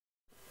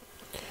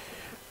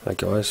Hey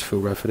guys,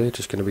 Phil Radford here,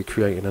 just going to be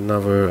creating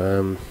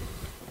another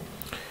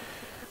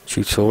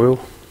tutorial,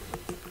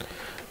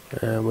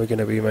 and we're going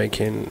to be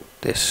making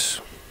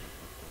this.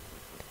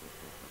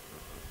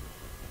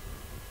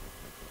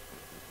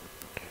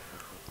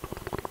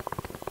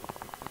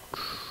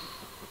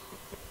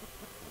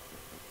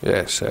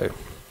 Yeah, so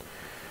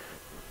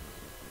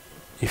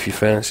if you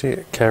fancy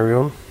it, carry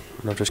on,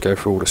 and I'll just go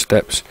through all the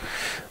steps.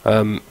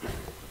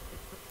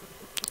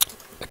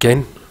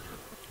 Again,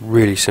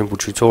 really simple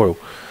tutorial.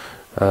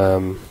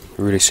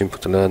 Really simple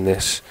to learn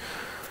this,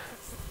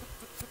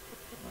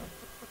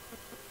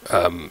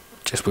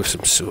 just with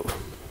some sort of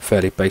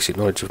fairly basic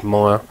knowledge of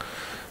Maya,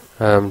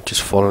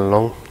 just following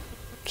along.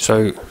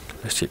 So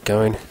let's get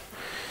going.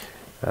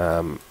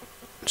 I'm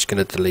just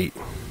going to delete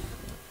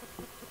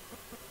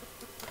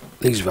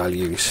these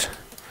values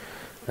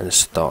and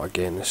start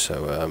again,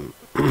 so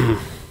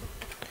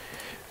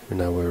we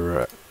know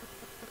we're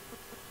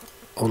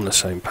on the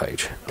same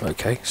page.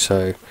 Okay,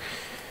 so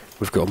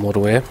we've got a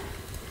model here.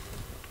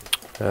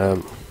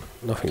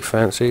 Nothing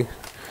fancy,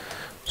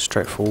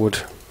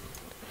 straightforward,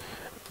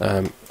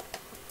 and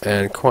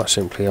quite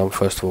simply I'm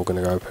first of all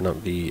going to open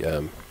up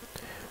the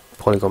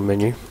polygon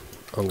menu.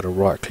 I'm going to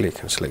right click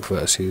and select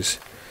vertices,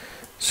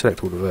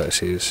 select all the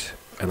vertices,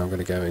 and I'm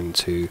going to go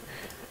into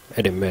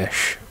edit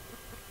mesh,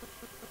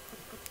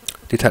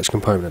 detach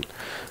component,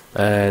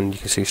 and you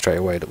can see straight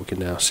away that we can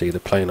now see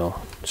the planar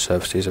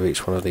surfaces of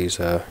each one of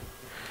these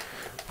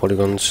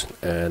polygons,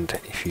 and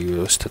if you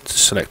was to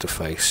select a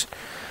face,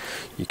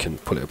 you can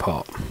pull it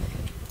apart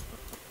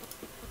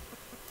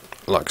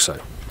like so.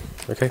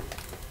 Okay,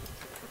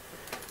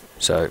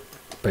 so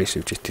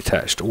basically just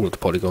detached all of the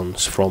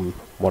polygons from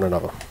one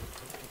another.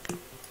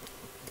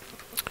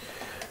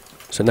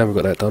 So now we've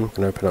got that done, we're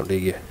going to open up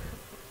the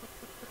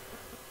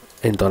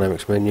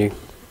Dynamics menu,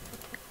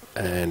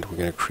 and we're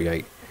going to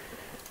create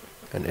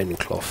an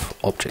Ncloth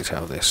object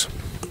out of this.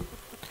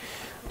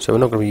 So we're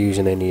not going to be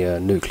using any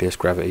nucleus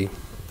gravity,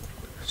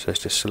 so let's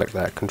just select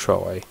that,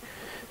 Control A,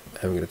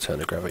 and we're going to turn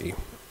the gravity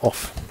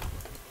off.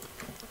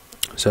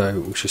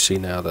 So we should see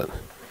now that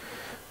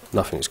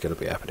nothing is going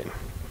to be happening.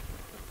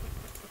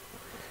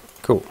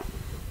 Cool.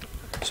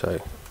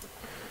 So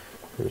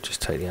let me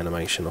just take the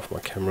animation off my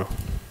camera.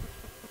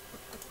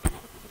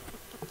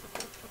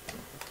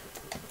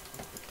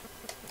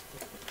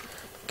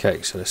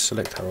 Okay, so let's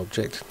select our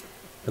object,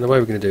 and the way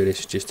we're going to do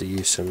this is just to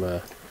use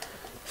some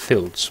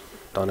fields,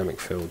 dynamic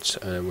fields,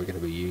 and we're going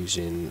to be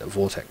using a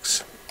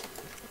vortex.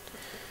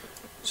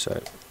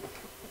 So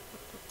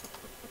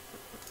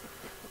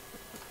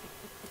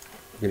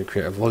we're going to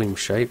create a volume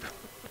shape,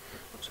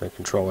 so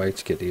Control A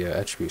to get the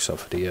attributes up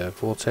for the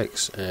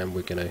vortex, and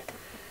we're going to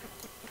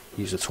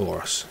use a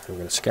torus. I'm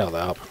going to scale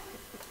that up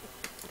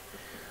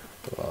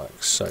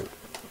like so.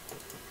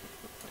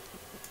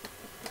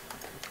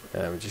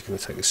 And we're just going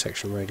to take the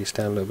section radius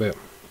down a little bit,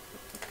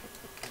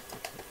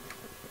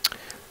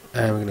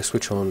 and we're going to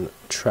switch on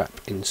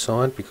trap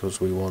inside because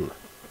we want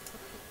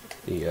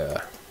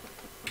the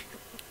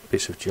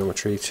bits of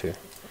geometry to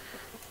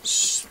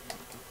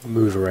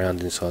move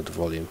around inside the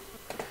volume.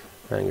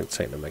 And I'm going to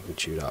take the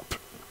magnitude up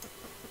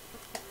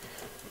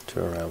to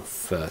around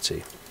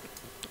 30.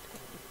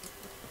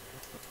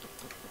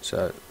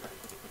 So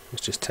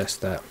let's just test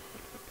that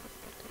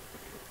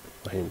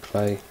by hitting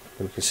play,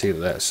 and we can see that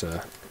that's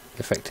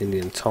affecting the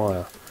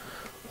entire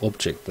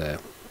object there.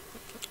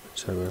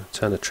 So we'll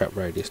turn the trap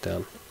radius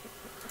down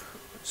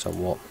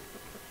somewhat.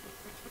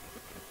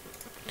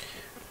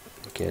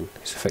 Again,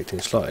 it's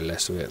affecting slightly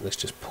less of it. Let's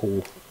just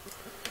pull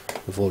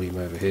the volume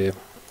over here,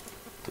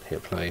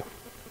 hit play,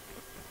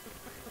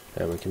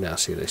 and we can now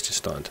see that it's just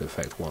starting to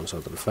affect one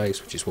side of the face,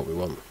 which is what we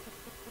want.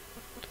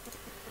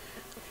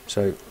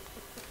 So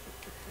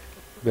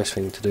the best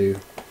thing to do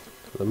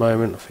at the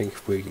moment, I think,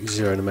 if we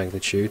zero the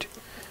magnitude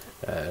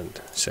and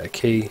set a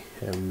key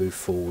and move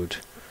forward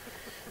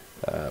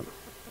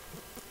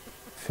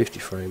 50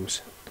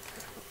 frames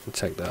and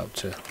take that up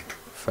to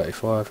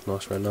 35,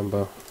 nice round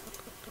number.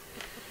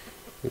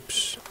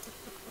 Oops,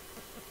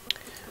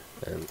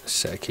 and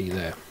set a key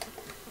there.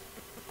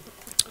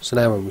 So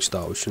now when we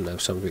start, we shouldn't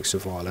have something so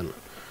violent.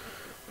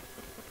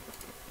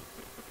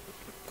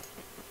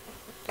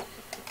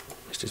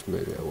 Let's just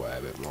move it away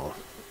a bit more.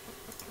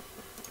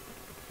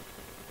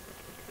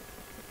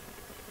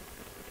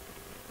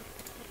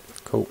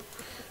 Cool.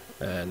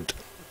 And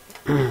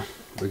we're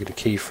going to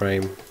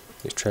keyframe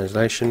its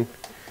translation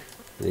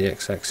in the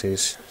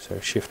x-axis,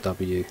 so Shift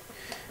W,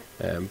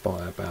 and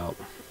by about,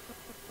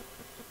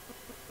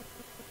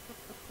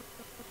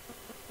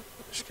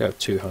 let's go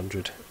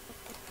 200.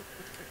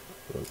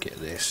 We'll get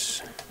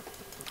this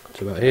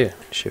to about here.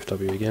 Shift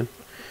W again.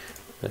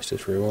 Let's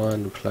just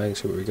rewind and play and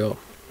see what we got.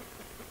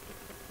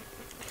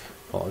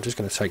 Oh, I'm just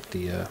going to take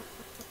the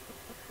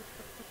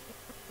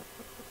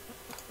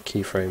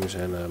keyframes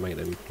and make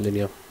them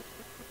linear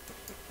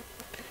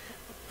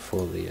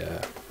for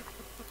the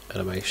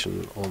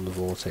animation on the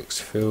vortex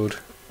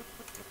field.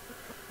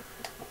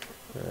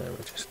 We'll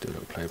just do a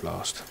little play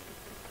blast.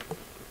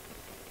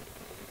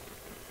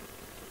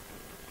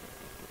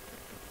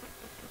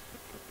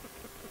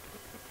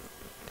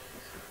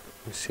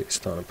 You see it's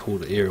starting to pull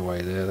the ear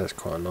away there. That's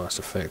quite a nice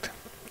effect.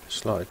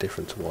 Slightly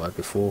different to what I had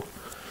before.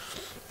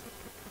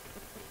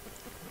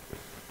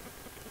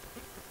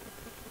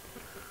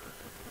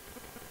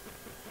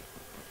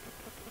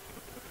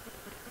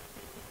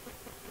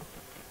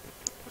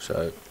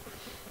 So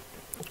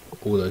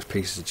all those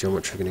pieces of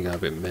geometry are going to go a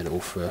bit mental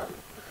for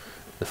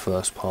the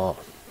first part,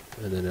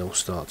 and then they'll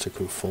start to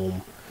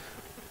conform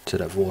to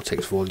that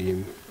vortex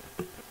volume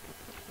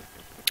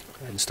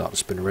and start to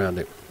spin around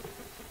it.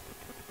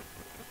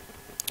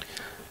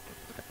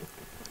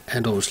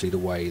 And obviously the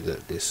way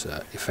that this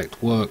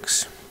effect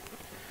works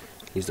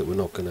is that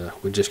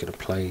we're just gonna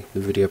play the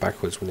video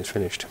backwards when it's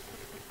finished.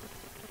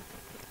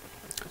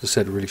 As I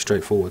said, really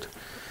straightforward.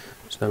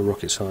 There's no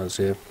rocket science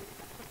here.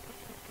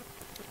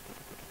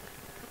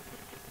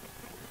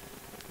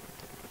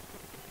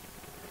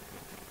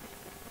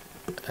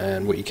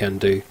 And what you can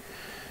do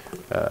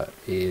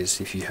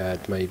is, if you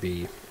had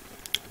maybe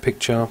a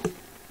picture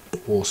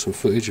or some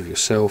footage of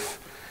yourself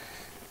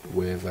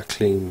with a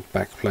clean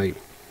backplate,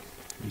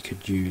 you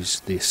could use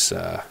this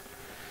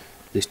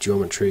this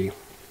geometry. You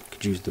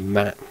could use the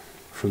matte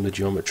from the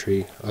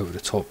geometry over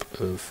the top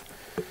of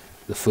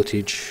the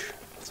footage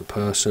of the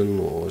person,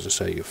 or as I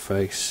say, your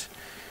face,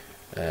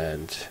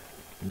 and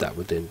that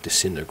would then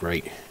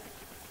disintegrate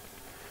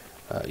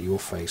your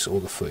face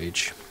or the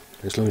footage.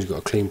 As long as you've got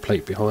a clean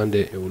plate behind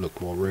it, it will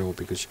look more real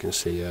because you can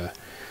see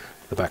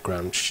the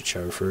background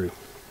show through.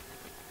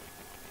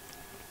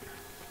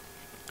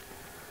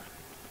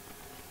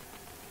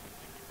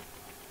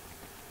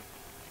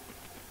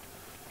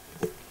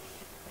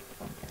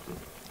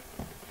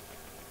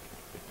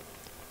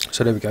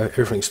 So there we go,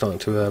 everything's starting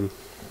to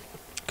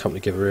come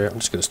together here. I'm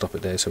just going to stop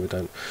it there so we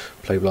don't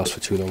play blast for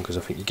too long, because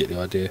I think you get the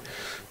idea.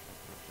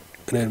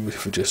 And then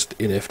if we just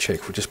in F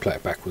check, we'll just play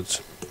it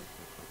backwards.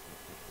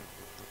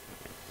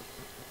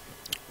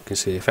 You can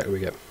see the effect we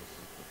get.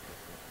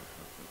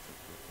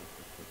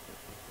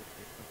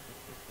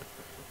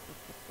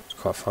 It's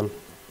quite fun.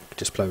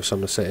 Just play with some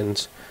of the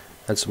settings,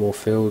 add some more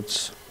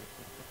fields,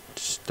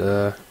 just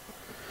have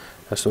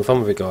some fun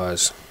with it,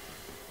 guys.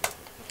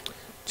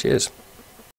 Cheers.